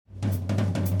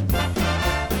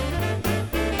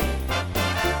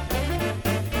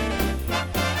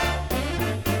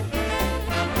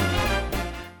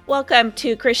Welcome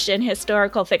to Christian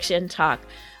Historical Fiction Talk.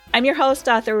 I'm your host,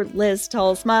 author Liz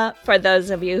Tolsma. For those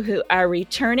of you who are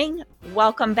returning,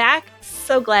 welcome back.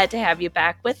 So glad to have you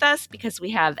back with us because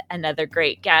we have another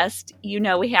great guest. You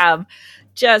know, we have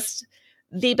just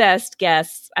the best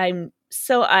guests. I'm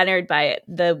so honored by it.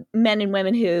 The men and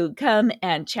women who come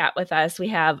and chat with us. We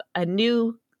have a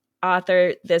new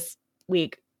author this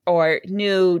week, or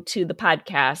new to the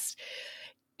podcast.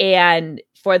 And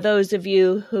for those of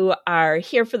you who are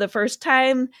here for the first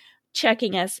time,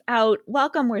 checking us out,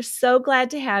 welcome. We're so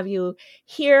glad to have you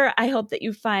here. I hope that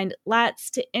you find lots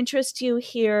to interest you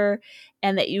here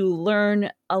and that you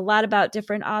learn a lot about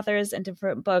different authors and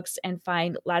different books and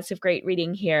find lots of great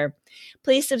reading here.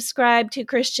 Please subscribe to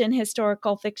Christian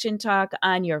Historical Fiction Talk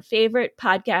on your favorite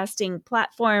podcasting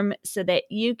platform so that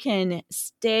you can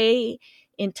stay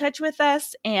in touch with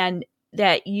us and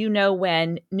that you know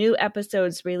when new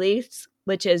episodes release,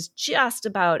 which is just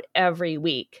about every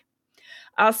week.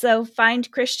 Also,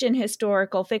 find Christian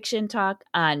Historical Fiction Talk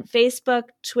on Facebook,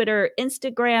 Twitter,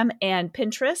 Instagram, and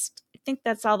Pinterest. I think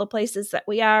that's all the places that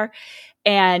we are.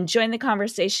 And join the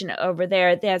conversation over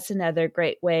there. That's another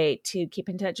great way to keep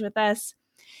in touch with us.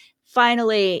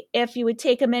 Finally, if you would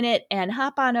take a minute and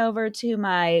hop on over to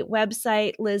my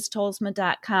website,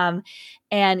 liztolsma.com,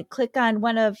 and click on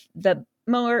one of the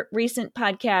more recent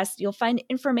podcasts, you'll find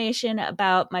information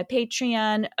about my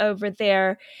Patreon over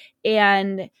there.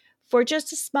 And for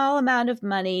just a small amount of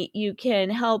money, you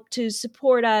can help to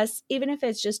support us, even if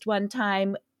it's just one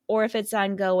time or if it's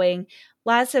ongoing.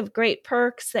 Lots of great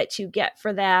perks that you get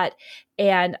for that.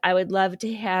 And I would love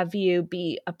to have you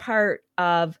be a part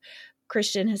of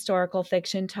Christian Historical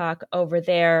Fiction Talk over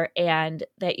there, and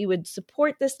that you would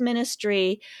support this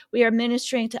ministry. We are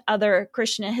ministering to other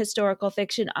Christian historical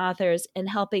fiction authors and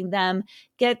helping them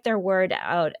get their word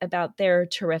out about their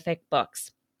terrific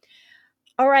books.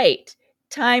 All right,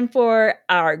 time for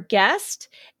our guest.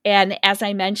 And as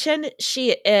I mentioned,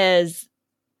 she is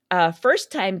a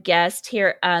first-time guest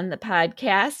here on the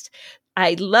podcast.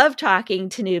 I love talking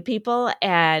to new people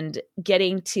and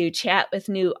getting to chat with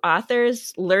new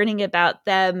authors, learning about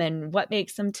them and what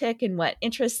makes them tick and what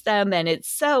interests them. And it's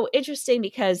so interesting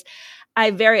because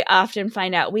I very often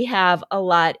find out we have a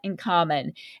lot in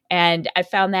common. And I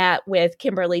found that with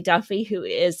Kimberly Duffy, who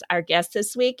is our guest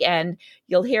this week. And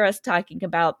you'll hear us talking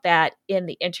about that in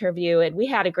the interview. And we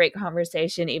had a great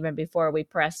conversation even before we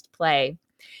pressed play.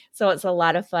 So it's a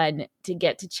lot of fun to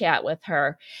get to chat with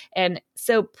her. And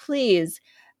so please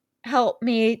help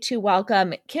me to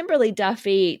welcome Kimberly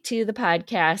Duffy to the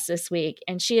podcast this week.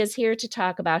 And she is here to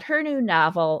talk about her new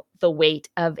novel, The Weight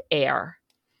of Air.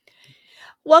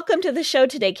 Welcome to the show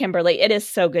today, Kimberly. It is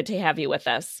so good to have you with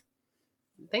us.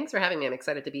 Thanks for having me. I'm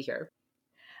excited to be here.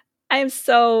 I am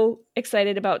so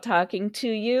excited about talking to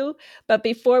you. But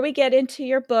before we get into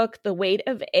your book, The Weight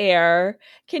of Air,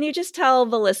 can you just tell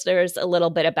the listeners a little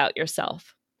bit about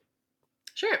yourself?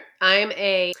 Sure.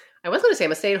 I was going to say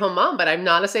I'm a stay-at-home mom, but I'm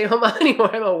not a stay-at-home mom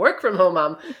anymore. I'm a work-from-home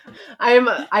mom.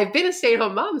 I've been a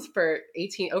stay-at-home mom for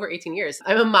over 18 years.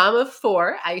 I'm a mom of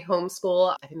 4. I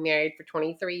homeschool. I've been married for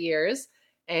 23 years.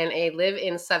 And I live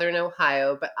in Southern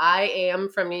Ohio, but I am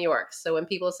from New York. So when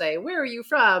people say, "Where are you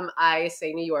from?" I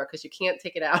say New York because you can't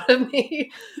take it out of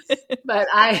me. But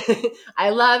I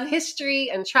love history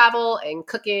and travel and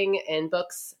cooking and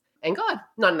books and God,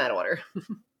 not in that order.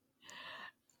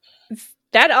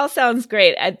 That all sounds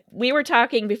great. We were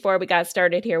talking before we got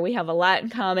started here. We have a lot in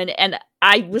common. And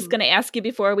I was going to ask you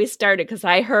before we started because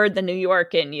I heard the New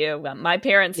York in you. My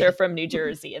parents are from New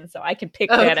Jersey, and so I can pick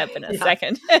that up in a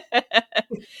second.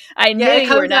 I knew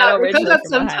you were not originally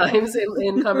from Ohio. It comes up sometimes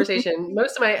in conversation.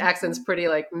 Most of my accent's pretty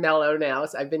mellow now.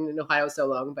 So I've been in Ohio so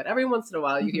long, but every once in a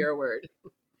while you hear a word.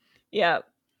 Yeah.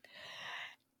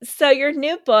 So your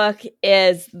new book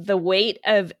is The Weight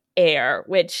of Air,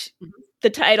 which the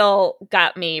title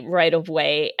got me right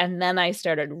away. And then I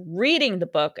started reading the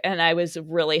book and I was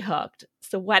really hooked.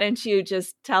 So why don't you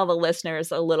just tell the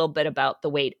listeners a little bit about The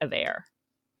Weight of Air?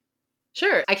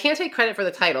 Sure. I can't take credit for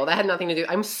the title. That had nothing to do.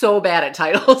 I'm so bad at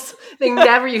titles. They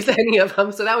never use any of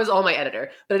them. So that was all my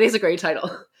editor. But it is a great title.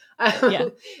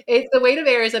 The Weight of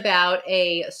Air is about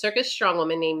a circus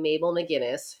strongwoman named Mabel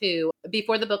McGinnis, who,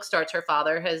 before the book starts, her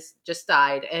father has just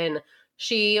died. And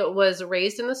she was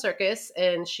raised in the circus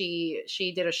and she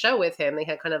did a show with him. They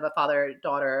had kind of a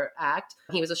father-daughter act.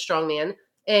 He was a strong man.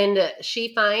 And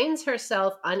she finds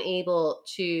herself unable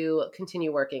to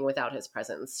continue working without his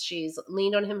presence. She's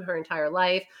leaned on him her entire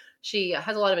life. She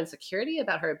has a lot of insecurity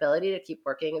about her ability to keep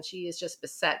working. And she is just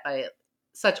beset by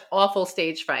such awful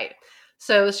stage fright.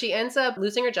 So she ends up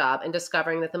losing her job and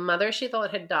discovering that the mother she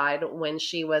thought had died when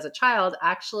she was a child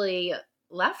actually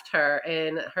left her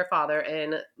and her father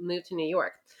and moved to New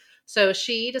York. So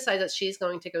she decides that she's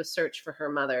going to go search for her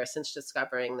mother since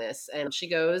discovering this. And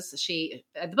the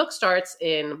book starts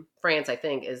in France, I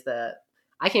think,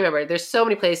 I can't remember. There's so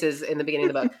many places in the beginning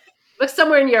of the book. But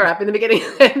somewhere in Europe in the beginning.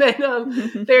 And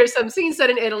then there's some scenes set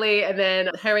in Italy. And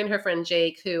then her and her friend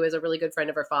Jake, who is a really good friend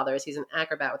of her father's, he's an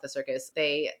acrobat with the circus,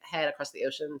 they head across the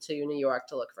ocean to New York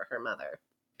to look for her mother.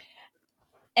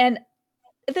 And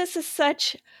this is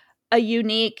such a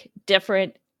unique,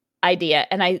 different idea.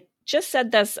 And I just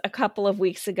said this a couple of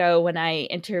weeks ago when I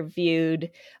interviewed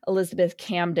Elizabeth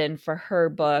Camden for her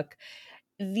book.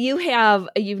 You have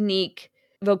a unique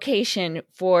vocation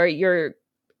for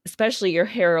especially your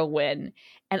heroine.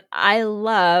 And I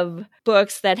love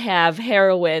books that have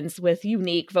heroines with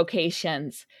unique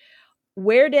vocations.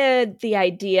 Where did the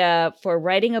idea for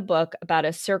writing a book about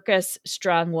a circus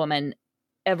strong woman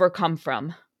ever come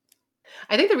from?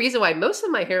 I think the reason why most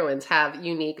of my heroines have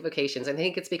unique vocations, I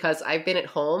think it's because I've been at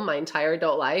home my entire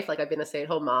adult life. Like I've been a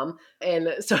stay-at-home mom.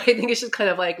 And so I think it's just kind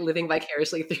of like living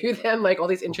vicariously through them, like all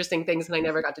these interesting things that I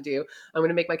never got to do. I'm going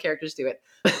to make my characters do it.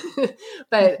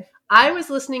 But I was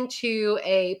listening to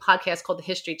a podcast called The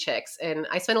History Chicks, and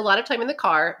I spent a lot of time in the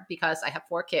car because I have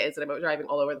 4 kids and I'm driving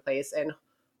all over the place. And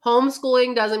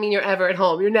homeschooling doesn't mean you're ever at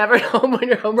home. You're never at home when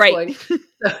you're homeschooling.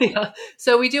 Right.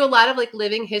 So we do a lot of like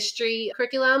living history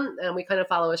curriculum, and we kind of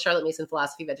follow a Charlotte Mason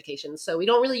philosophy of education. So we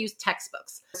don't really use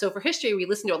textbooks. So for history, we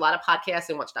listen to a lot of podcasts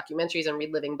and watch documentaries and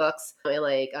read living books and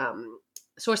like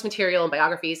source material and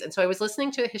biographies. And so I was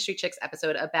listening to a History Chicks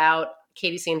episode about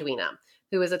Katie Sanduina,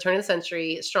 who is a turn of the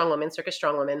century strongwoman, circus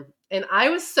strongwoman. And I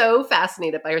was so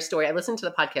fascinated by her story. I listened to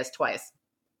the podcast twice,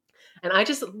 and I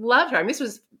just loved her. I mean, this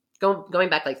was going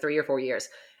back like 3 or 4 years.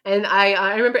 And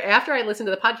I remember after I listened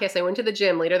to the podcast, I went to the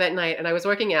gym later that night and I was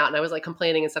working out and I was like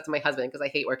complaining and stuff to my husband because I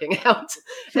hate working out.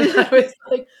 And I was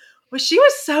like, well, she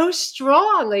was so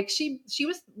strong. Like she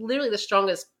was literally the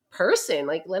strongest person,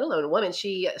 like let alone a woman.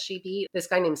 She beat this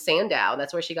guy named Sandow.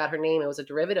 That's where she got her name. It was a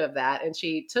derivative of that. And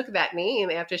she took that name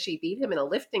after she beat him in a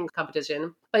lifting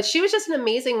competition. But she was just an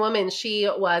amazing woman. She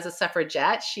was a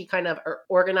suffragette. She kind of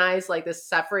organized like this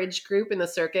suffrage group in the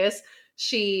circus.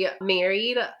 She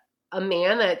married a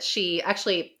man that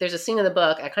there's a scene in the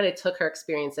book. I kind of took her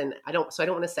experience and I don't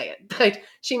want to say it, but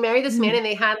she married this man and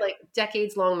they had like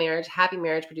decades long marriage, happy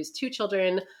marriage, produced 2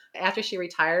 children. After she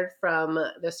retired from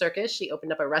the circus, she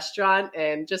opened up a restaurant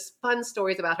and just fun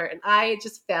stories about her. And I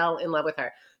just fell in love with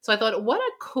her. So I thought, what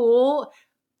a cool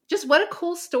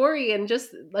story and just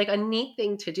like a neat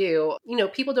thing to do. You know,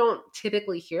 people don't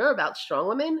typically hear about strong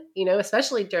women, you know,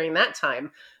 especially during that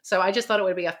time. So I just thought it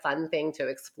would be a fun thing to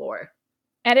explore.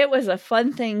 And it was a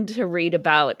fun thing to read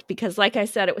about because, like I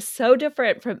said, it was so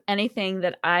different from anything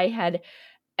that I had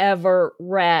ever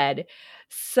read.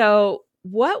 So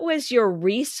what was your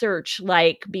research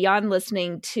like beyond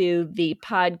listening to the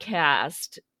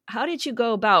podcast? How did you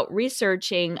go about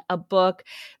researching a book?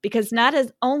 Because not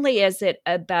as only is it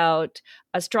about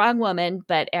a strong woman,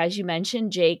 but as you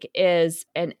mentioned, Jake is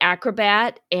an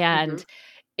acrobat, and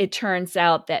it turns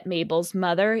out that Mabel's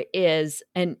mother is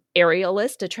an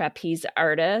aerialist, a trapeze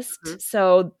artist.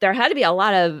 So there had to be a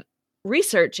lot of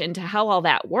research into how all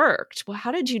that worked. Well,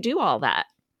 how did you do all that?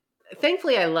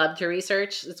 Thankfully, I love to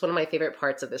research. It's one of my favorite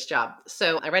parts of this job.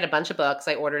 So I read a bunch of books.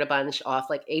 I ordered a bunch off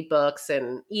like 8 books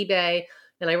and eBay.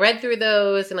 And I read through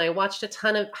those and I watched a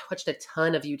ton of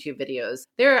YouTube videos.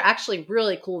 There are actually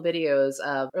really cool videos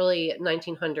of early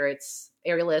 1900s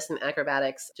aerialists and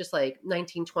acrobatics, just like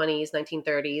 1920s,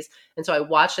 1930s. And so I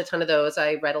watched a ton of those.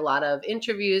 I read a lot of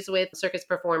interviews with circus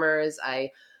performers.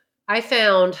 I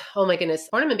found, oh my goodness,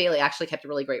 Barnum and Bailey actually kept a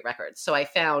really great record. So I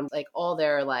found like all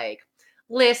their like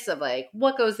lists of like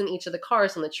what goes in each of the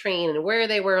cars on the train and where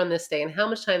they were on this day and how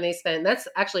much time they spent. That's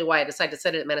actually why I decided to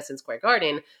set it at Madison Square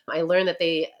Garden. I learned that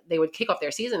they would kick off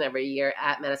their season every year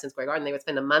at Madison Square Garden. They would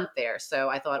spend a month there. So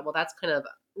I thought, well, that's kind of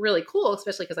really cool,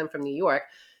 especially because I'm from New York.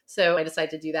 So I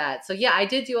decided to do that. So yeah, I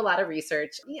did do a lot of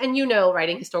research. And you know,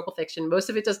 writing historical fiction, most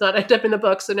of it does not end up in the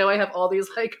book. So now I have all these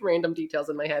like random details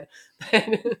in my head.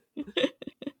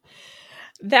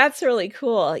 That's really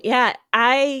cool. Yeah,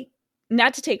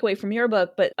 not to take away from your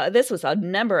book, but this was a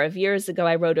number of years ago.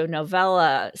 I wrote a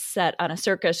novella set on a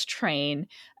circus train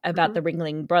about the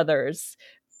Ringling Brothers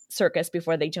circus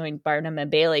before they joined Barnum and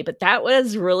Bailey. But that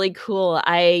was really cool.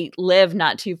 I live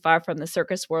not too far from the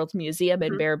Circus World Museum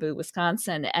in Baraboo,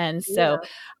 Wisconsin. And so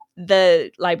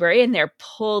the librarian there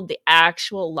pulled the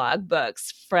actual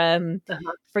logbooks from,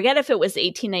 forget if it was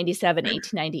 1897,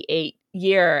 1898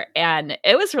 year. And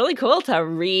it was really cool to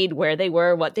read where they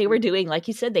were, what they were doing. Like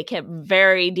you said, they kept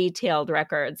very detailed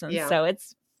records. And so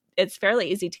it's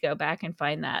fairly easy to go back and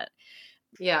find that.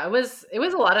 Yeah, it was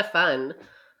a lot of fun.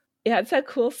 Yeah, it's a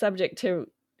cool subject to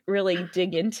really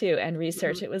dig into and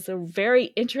research. Mhm. It was a very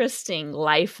interesting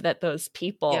life that those Yeah.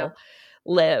 people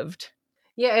lived.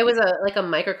 Yeah, it was a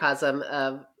microcosm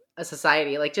of a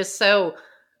society. Like just so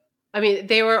I mean,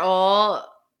 they were all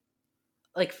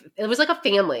like it was like a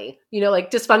family,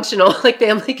 like dysfunctional like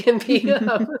family can be.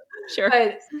 Sure.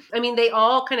 But I mean, they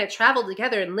all kind of traveled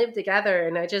together and lived together,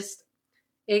 and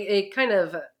it kind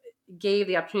of gave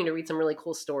the opportunity to read some really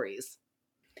cool stories.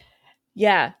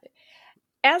 Yeah.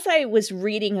 As I was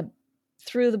reading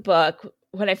through the book,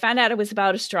 when I found out it was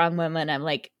about a strong woman, I'm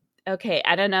like, okay,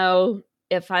 I don't know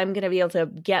if I'm going to be able to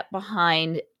get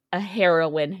behind a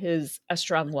heroine who's a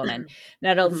strong woman.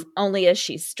 Not Mhm. only is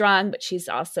she strong, but she's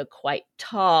also quite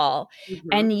tall.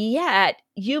 And Mhm. yet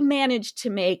you managed to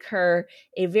make her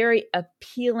a very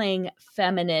appealing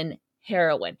feminine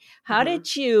heroine. How Mhm.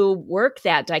 did you work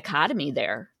that dichotomy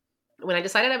there? When I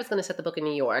decided I was going to set the book in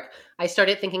New York, I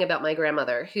started thinking about my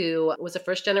grandmother, who was a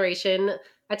first generation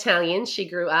Italian. She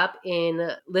grew up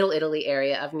in Little Italy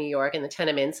area of New York in the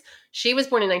tenements. She was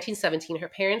born in 1917. Her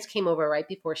parents came over right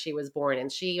before she was born,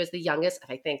 and she was the youngest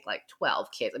of, I think, like 12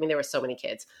 kids. I mean, there were so many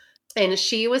kids. And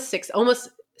she was almost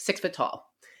 6 foot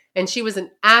tall. And she was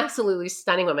an absolutely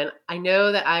stunning woman. I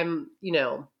know that I'm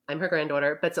her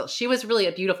granddaughter, but still, she was really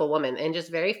a beautiful woman and just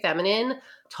very feminine,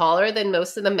 taller than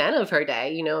most of the men of her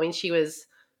day. I mean, she was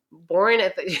born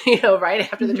at the, right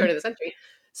after the turn of the century.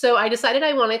 So I decided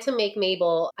I wanted to make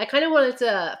Mabel, I kind of wanted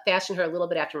to fashion her a little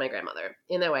bit after my grandmother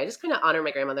in that way. I just kind of honor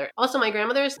my grandmother. Also, my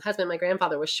grandmother's husband, my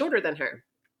grandfather, was shorter than her.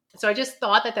 So I just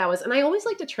thought that was, and I always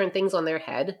like to turn things on their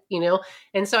head,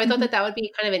 And so I thought that would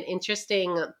be kind of an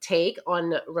interesting take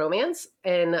on romance.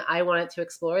 And I wanted to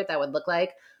explore what that would look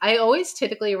like. I always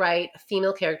typically write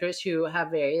female characters who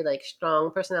have very like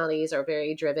strong personalities or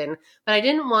very driven, but I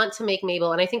didn't want to make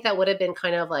Mabel. And I think that would have been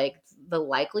kind of like the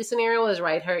likely scenario was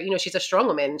write her, she's a strong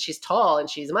woman, she's tall and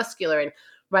she's muscular, and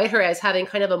write her as having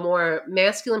kind of a more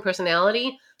masculine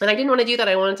personality. And I didn't want to do that.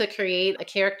 I wanted to create a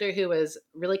character who was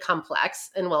really complex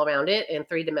and well-rounded and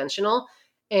three-dimensional.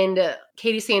 And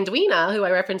Katie Sanduina, who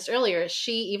I referenced earlier,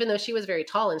 even though she was very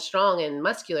tall and strong and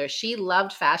muscular, she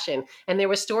loved fashion. And there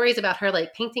were stories about her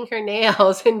like painting her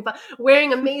nails and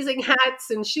wearing amazing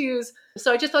hats and shoes.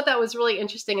 So I just thought that was really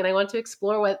interesting. And I wanted to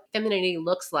explore what femininity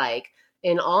looks like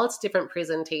in all its different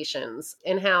presentations,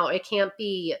 and how it can't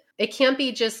be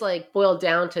just like boiled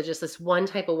down to just this one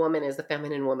type of woman is the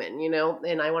feminine woman,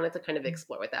 and I wanted to kind of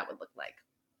explore what that would look like.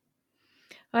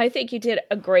 I think you did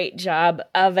a great job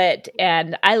of it.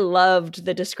 And I loved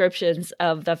the descriptions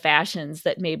of the fashions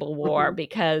that Mabel wore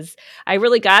because I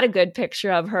really got a good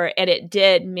picture of her, and it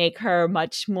did make her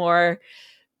much more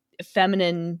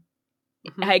feminine.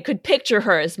 I could picture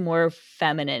her as more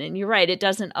feminine. And you're right, it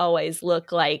doesn't always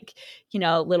look like,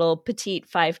 little petite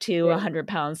 5'2",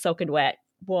 100-pound soaking wet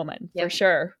woman. Yep. For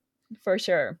sure. For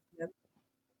sure.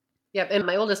 Yep. And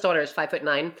my oldest daughter is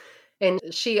 5'9", and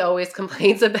she always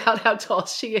complains about how tall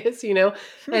she is,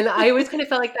 and I always kind of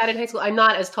felt like that in high school. I'm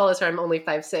not as tall as her. I'm only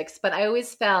 5'6", but I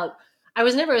always felt I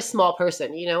was never a small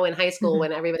person, in high school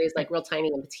when everybody's like real tiny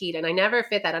and petite, and I never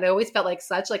fit that. And I always felt like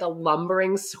such like a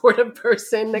lumbering sort of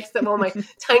person next to all my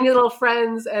tiny little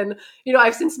friends. And,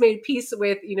 I've since made peace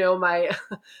with, my,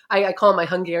 I call them my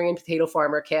Hungarian potato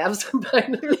farmer calves,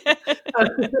 but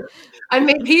I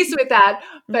made peace with that.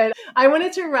 But I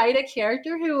wanted to write a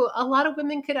character who a lot of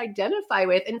women could identify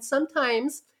with. And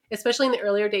sometimes, especially in the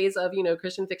earlier days of,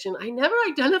 Christian fiction, I never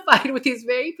identified with these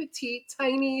very petite,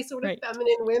 tiny, sort of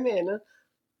feminine women.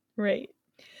 Right.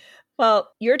 Well,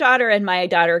 your daughter and my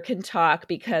daughter can talk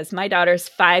because my daughter's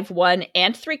 5'1"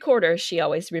 and 3/4. She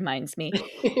always reminds me.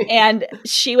 And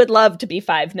she would love to be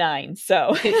 5'9".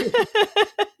 So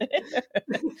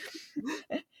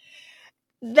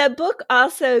the book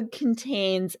also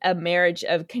contains a marriage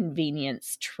of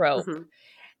convenience trope.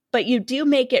 But you do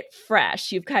make it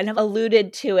fresh. You've kind of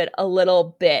alluded to it a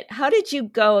little bit. How did you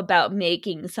go about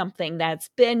making something that's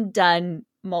been done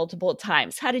multiple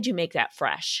times? How did you make that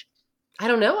fresh? I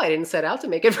don't know. I didn't set out to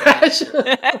make it fresh.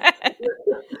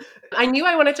 I knew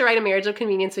I wanted to write a marriage of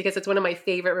convenience because it's one of my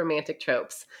favorite romantic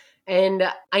tropes. And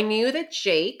I knew that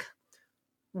Jake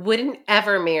wouldn't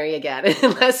ever marry again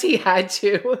unless he had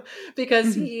to,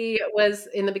 because he was,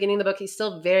 in the beginning of the book, he's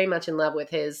still very much in love with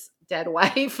his dead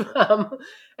wife.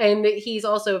 And he's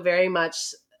also very much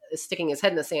sticking his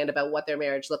head in the sand about what their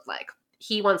marriage looked like.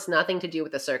 He wants nothing to do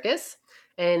with the circus.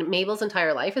 And Mabel's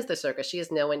entire life is the circus. She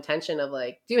has no intention of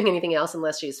like doing anything else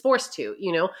unless she's forced to,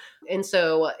 And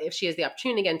so if she has the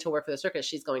opportunity again to work for the circus,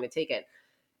 she's going to take it.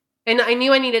 And I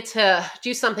knew I needed to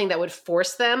do something that would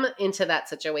force them into that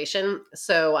situation.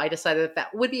 So I decided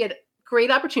that would be a great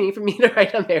opportunity for me to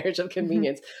write a marriage of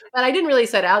convenience. But I didn't really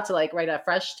set out to like write a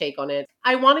fresh take on it.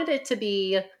 I wanted it to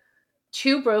be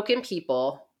two broken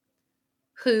people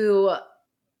who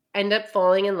end up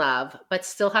falling in love, but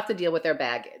still have to deal with their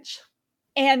baggage.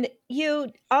 And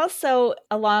you also,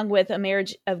 along with A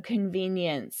Marriage of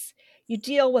Convenience, you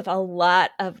deal with a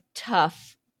lot of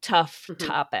tough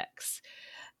topics.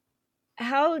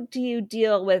 How do you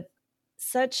deal with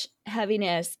such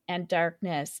heaviness and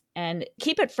darkness and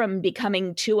keep it from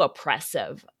becoming too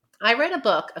oppressive? I read a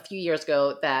book a few years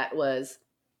ago that was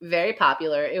very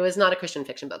popular. It was not a Christian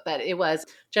fiction book, but it was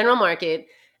General Market.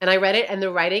 And I read it, and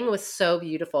the writing was so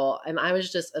beautiful, and I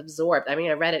was just absorbed. I mean,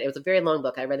 I read it. It was a very long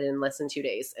book. I read it in less than 2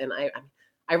 days, and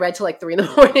I read till like 3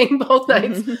 a.m. both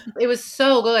nights. It was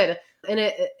so good. And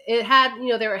it had,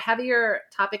 there were heavier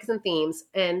topics and themes.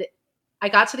 And I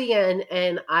got to the end,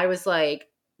 and I was like,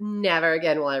 never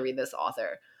again will I read this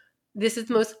author. This is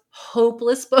the most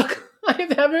hopeless book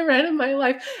I've ever read in my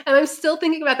life. And I'm still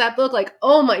thinking about that book like,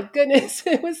 oh my goodness,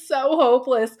 it was so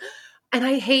hopeless. And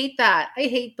I hate that. I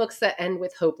hate books that end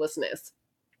with hopelessness,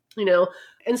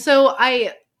 And so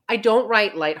I don't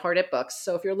write lighthearted books.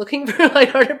 So if you're looking for a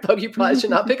lighthearted book, you probably should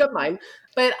not pick up mine.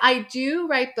 But I do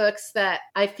write books that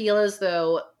I feel as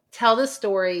though tell the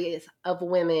stories of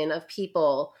women, of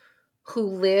people who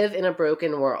live in a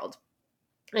broken world.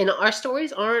 And our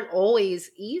stories aren't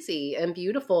always easy and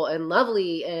beautiful and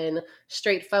lovely and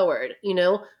straightforward,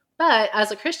 But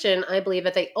as a Christian, I believe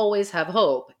that they always have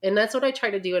hope. And that's what I try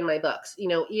to do in my books.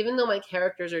 Even though my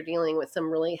characters are dealing with some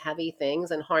really heavy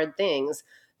things and hard things,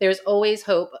 there's always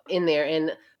hope in there.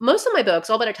 And most of my books,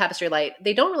 All But a Tapestry Light,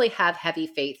 they don't really have heavy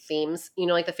faith themes.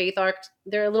 Like the faith arc,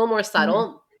 they're a little more subtle.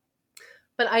 Mm-hmm.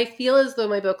 But I feel as though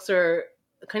my books are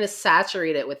kind of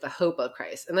saturated with the hope of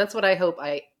Christ. And that's what I hope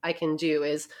I can do,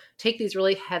 is take these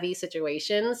really heavy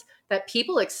situations that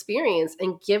people experience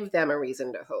and give them a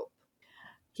reason to hope.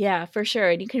 Yeah, for sure.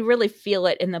 And you can really feel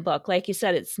it in the book. Like you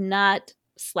said, it's not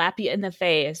slap you in the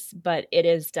face, but it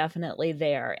is definitely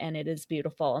there, and it is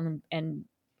beautiful. And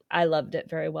I loved it.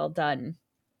 Very well done.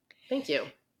 Thank you.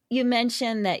 You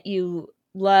mentioned that you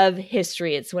love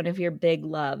history. It's one of your big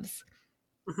loves.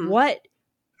 Mm-hmm. What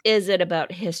is it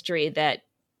about history that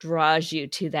draws you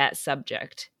to that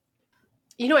subject?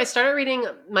 I started reading,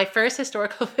 my first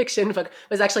historical fiction book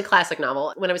was actually a classic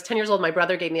novel. When I was 10 years old, my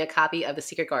brother gave me a copy of The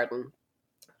Secret Garden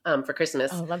for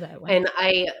Christmas. Oh, I love that one. And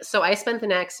I spent the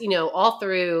next, all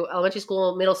through elementary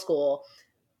school, middle school,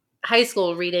 high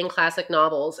school reading classic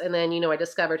novels. And then, I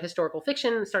discovered historical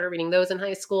fiction and started reading those in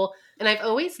high school. And I've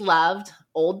always loved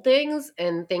old things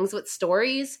and things with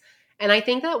stories. And I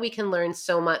think that we can learn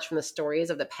so much from the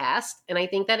stories of the past. And I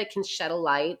think that it can shed a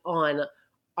light on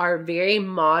our very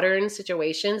modern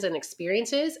situations and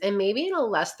experiences, and maybe in a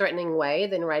less threatening way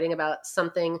than writing about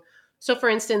something. So for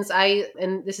instance,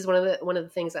 and this is one of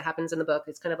the things that happens in the book,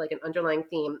 it's kind of like an underlying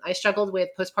theme. I struggled with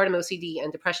postpartum OCD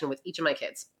and depression with each of my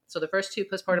kids. So the first 2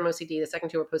 postpartum OCD, the second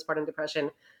 2 were postpartum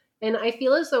depression. And I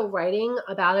feel as though writing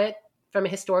about it from a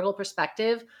historical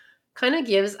perspective kind of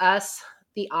gives us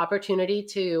the opportunity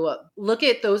to look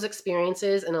at those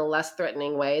experiences in a less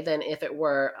threatening way than if it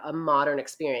were a modern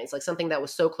experience, like something that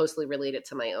was so closely related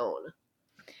to my own.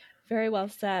 Very well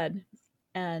said.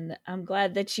 And I'm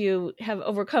glad that you have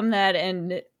overcome that,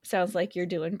 and it sounds like you're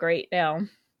doing great now.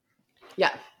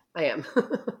 Yeah, I am.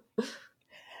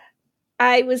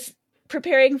 I was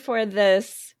preparing for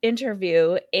this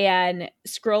interview and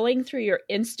scrolling through your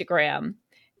Instagram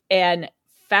and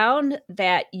found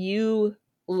that you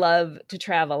love to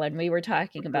travel. And we were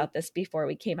talking about this before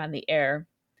we came on the air.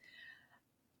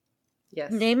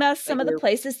 Yes. Name us some of the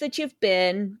places that you've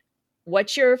been.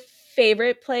 What's your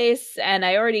favorite place? And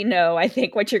I already know, I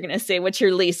think, what you're going to say. What's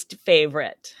your least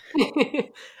favorite? Okay.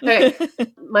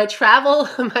 My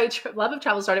love of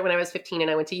travel started when I was 15,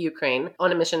 and I went to Ukraine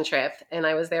on a mission trip, and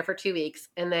I was there for 2 weeks.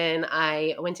 And then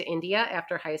I went to India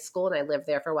after high school, and I lived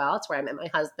there for a while. It's where I met my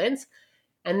husband.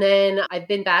 And then I've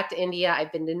been back to India.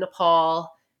 I've been to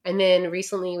Nepal. And then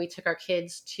recently we took our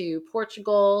kids to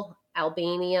Portugal,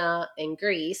 Albania, and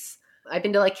Greece. I've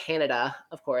been to like Canada,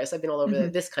 of course. I've been all over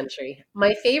this country.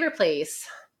 My favorite place,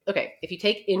 okay, if you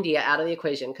take India out of the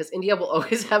equation, because India will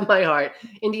always have my heart.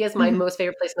 India is my most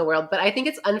favorite place in the world. But I think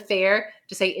it's unfair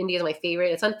to say India is my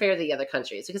favorite. It's unfair to the other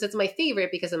countries because it's my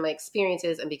favorite because of my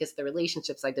experiences and because of the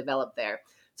relationships I developed there.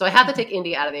 So I have to take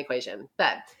India out of the equation.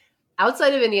 But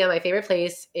outside of India, my favorite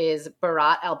place is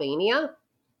Berat, Albania,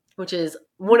 which is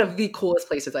one of the coolest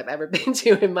places I've ever been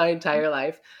to in my entire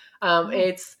life.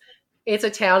 It's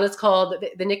a town. It's called,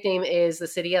 the nickname is the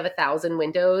City of 1,000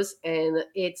 Windows. And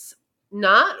it's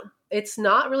not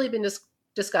really been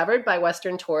discovered by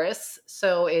Western tourists.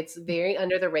 So it's very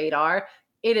under the radar.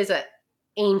 It is an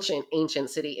ancient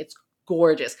city. It's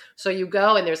gorgeous. So you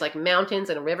go and there's like mountains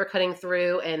and a river cutting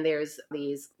through, and there's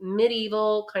these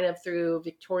medieval kind of through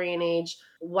Victorian age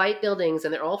white buildings,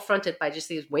 and they're all fronted by just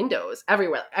these windows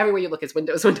everywhere. Everywhere you look is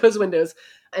windows, windows.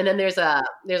 And then there's a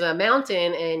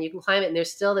mountain, and you can climb it, and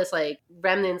there's still this like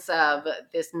remnants of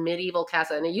this medieval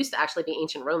castle, and it used to actually be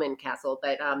ancient Roman castle,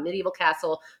 but medieval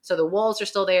castle. So the walls are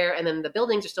still there, and then the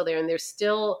buildings are still there, and there's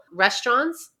still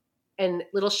restaurants and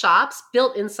little shops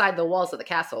built inside the walls of the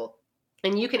castle.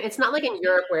 And you can, it's not like in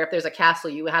Europe where if there's a castle,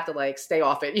 you have to like stay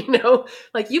off it,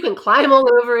 like you can climb all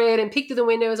over it and peek through the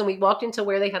windows. And we walked into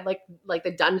where they had like the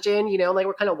dungeon, like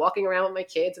we're kind of walking around with my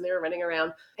kids and they were running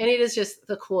around, and it is just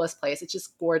the coolest place. It's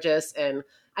just gorgeous. And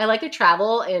I like to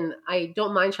travel, and I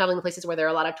don't mind traveling to places where there are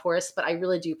a lot of tourists, but I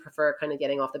really do prefer kind of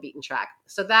getting off the beaten track.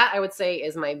 So that I would say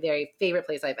is my very favorite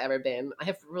place I've ever been. I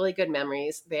have really good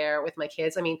memories there with my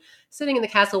kids. I mean, sitting in the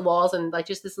castle walls and like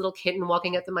just this little kitten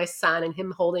walking up to my son and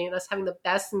him holding and us having the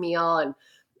best meal, and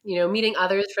meeting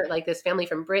others for like this family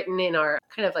from Britain in our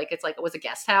kind of like, it's like it was a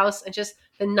guest house, and just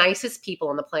the nicest people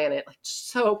on the planet, like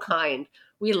so kind.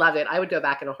 We love it. I would go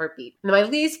back in a heartbeat. And my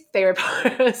least favorite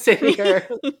part of city or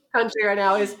country right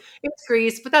now is it's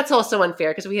Greece, but that's also unfair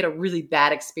because we had a really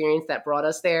bad experience that brought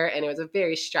us there, and it was a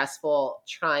very stressful,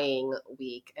 trying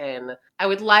week. And I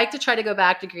would like to try to go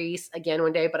back to Greece again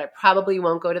one day, but I probably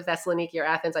won't go to Thessaloniki or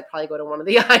Athens. I'd probably go to one of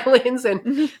the islands and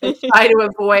try to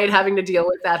avoid having to deal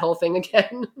with that whole thing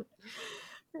again.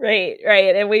 Right.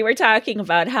 And we were talking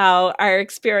about how our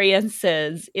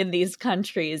experiences in these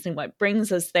countries and what brings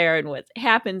us there and what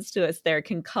happens to us there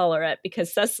can color it,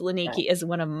 because Thessaloniki is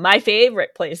one of my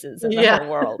favorite places in the whole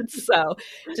world. So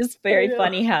just very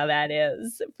funny how that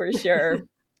is, for sure.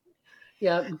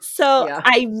 So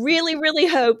I really, really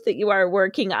hope that you are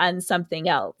working on something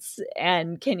else.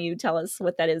 And can you tell us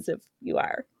what that is if you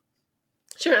are?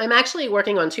 Sure. I'm actually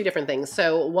working on two different things.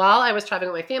 So while I was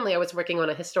traveling with my family, I was working on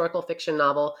a historical fiction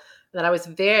novel that I was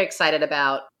very excited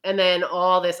about. And then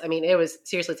all this, I mean, it's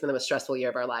been the most stressful year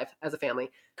of our life as a family.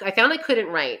 I found I couldn't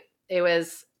write. It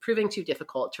was proving too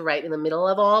difficult to write in the middle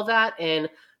of all of that. And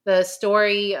the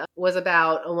story was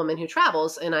about a woman who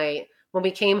travels. And when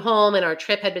we came home and our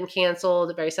trip had been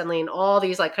canceled very suddenly, and all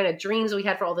these like kind of dreams we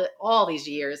had for all these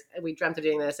years, we dreamt of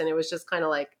doing this, and it was just kind of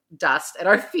like dust at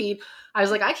our feet. I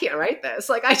was like, I can't write this.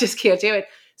 Like, I just can't do it.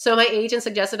 So my agent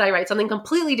suggested I write something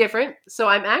completely different. So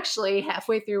I'm actually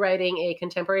halfway through writing a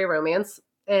contemporary romance,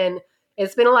 and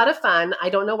it's been a lot of fun. I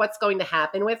don't know what's going to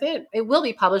happen with it. It will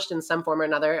be published in some form or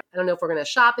another. I don't know if we're going to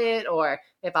shop it or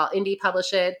if I'll indie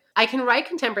publish it. I can write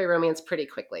contemporary romance pretty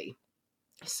quickly.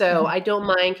 So I don't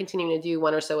mind continuing to do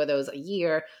one or so of those a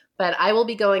year, but I will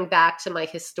be going back to my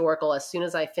historical as soon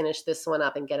as I finish this one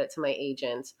up and get it to my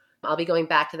agent. I'll be going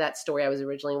back to that story I was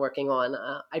originally working on.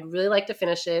 I'd really like to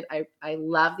finish it. I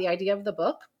love the idea of the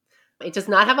book. It does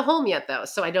not have a home yet, though,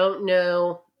 so I don't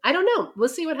know. We'll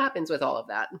see what happens with all of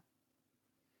that.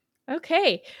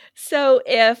 Okay. So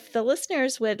if the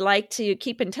listeners would like to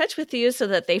keep in touch with you so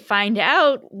that they find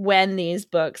out when these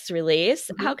books release,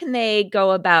 how can they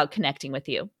go about connecting with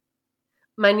you?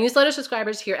 My newsletter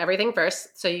subscribers hear everything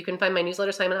first. So you can find my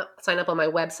newsletter sign up on my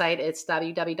website. It's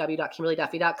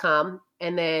www.kimberlyduffy.com.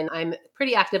 And then I'm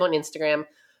pretty active on Instagram.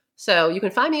 So you can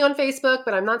find me on Facebook,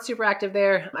 but I'm not super active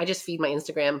there. I just feed my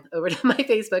Instagram over to my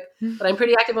Facebook, but I'm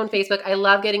pretty active on Facebook. I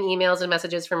love getting emails and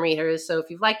messages from readers. So if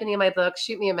you've liked any of my books,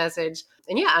 shoot me a message.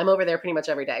 And yeah, I'm over there pretty much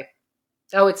every day.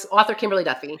 Oh, it's author Kimberly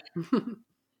Duffy.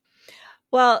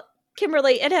 Well,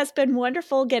 Kimberly, it has been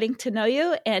wonderful getting to know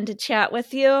you and to chat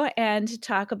with you and to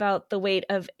talk about The Weight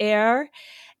of Air.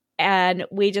 And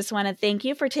we just want to thank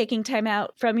you for taking time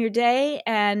out from your day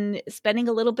and spending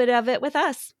a little bit of it with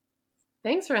us.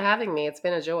 Thanks for having me. It's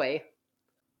been a joy.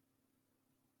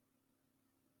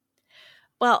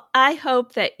 Well, I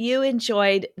hope that you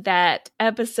enjoyed that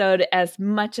episode as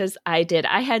much as I did.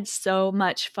 I had so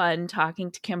much fun talking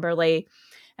to Kimberly,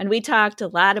 and we talked a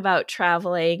lot about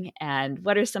traveling and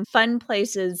what are some fun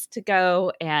places to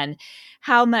go and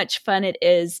how much fun it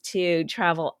is to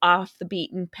travel off the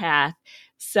beaten path.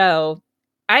 So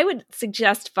I would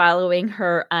suggest following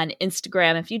her on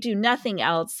Instagram. If you do nothing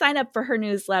else, sign up for her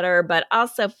newsletter, but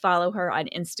also follow her on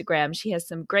Instagram. She has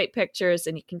some great pictures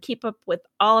and you can keep up with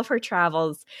all of her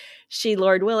travels. She,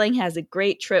 Lord willing, has a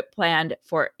great trip planned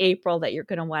for April that you're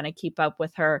going to want to keep up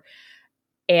with her.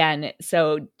 And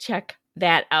so check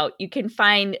that out. You can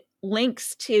find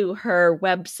links to her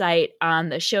website on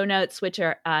the show notes, which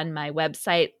are on my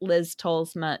website,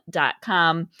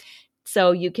 liztolsma.com.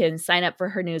 So you can sign up for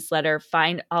her newsletter,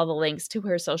 find all the links to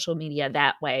her social media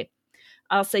that way.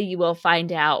 Also, you will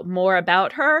find out more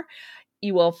about her.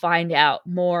 You will find out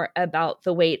more about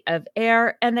The Weight of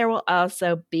Air, and there will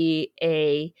also be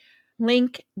a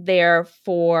link there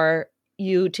for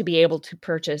you to be able to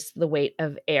purchase The Weight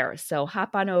of Air. So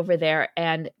hop on over there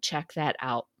and check that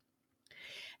out.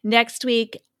 Next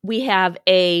week, we have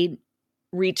a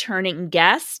returning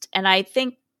guest, and I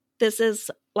think this is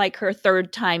like her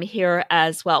third time here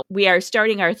as well. We are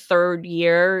starting our third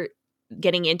year,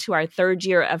 getting into our third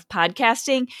year of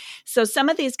podcasting. So some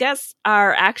of these guests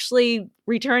are actually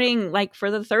returning like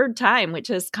for the third time, which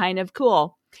is kind of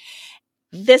cool.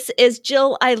 This is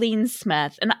Jill Eileen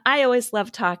Smith, and I always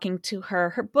love talking to her.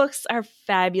 Her books are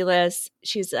fabulous.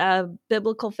 She's a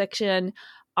biblical fiction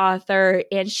author,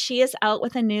 and she is out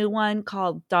with a new one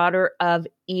called Daughter of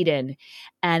Eden.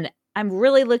 And I'm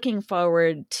really looking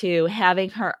forward to having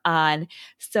her on.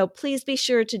 So please be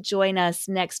sure to join us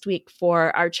next week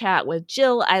for our chat with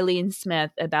Jill Eileen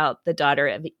Smith about the Daughter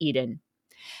of Eden.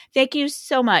 Thank you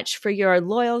so much for your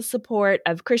loyal support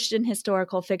of Christian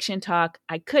Historical Fiction Talk.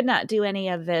 I could not do any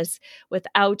of this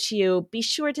without you. Be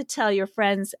sure to tell your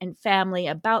friends and family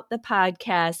about the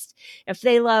podcast. If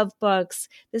they love books,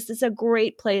 this is a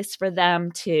great place for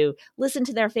them to listen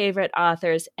to their favorite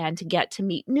authors and to get to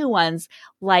meet new ones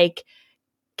like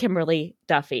Kimberly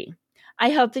Duffy. I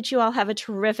hope that you all have a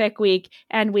terrific week,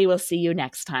 and we will see you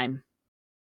next time.